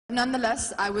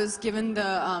Nonetheless, I was given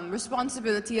the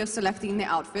responsibility of selecting the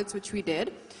outfits, which we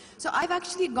did. So I've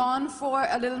actually gone for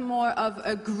a little more of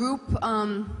a group.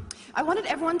 I wanted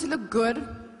everyone to look good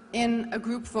in a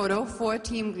group photo for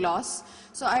Team Gloss.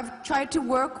 So I've tried to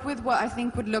work with what I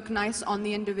think would look nice on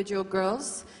the individual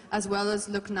girls, as well as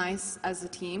look nice as a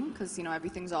team, because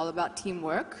everything's all about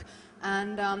teamwork.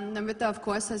 And Namrita, of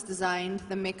course, has designed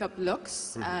the makeup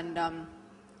looks and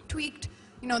tweaked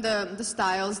the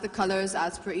styles, the colors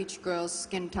as per each girl's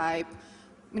skin type,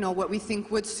 what we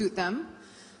think would suit them.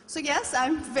 So yes,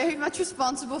 I'm very much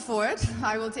responsible for it.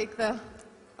 I will take the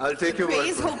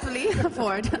praise, hopefully,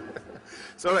 for it.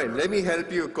 So all right, let me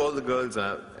help you call the girls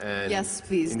out and yes,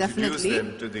 please, introduce definitely.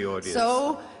 them to the audience.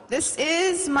 So this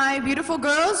is my beautiful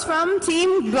girls from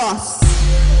Team Gloss.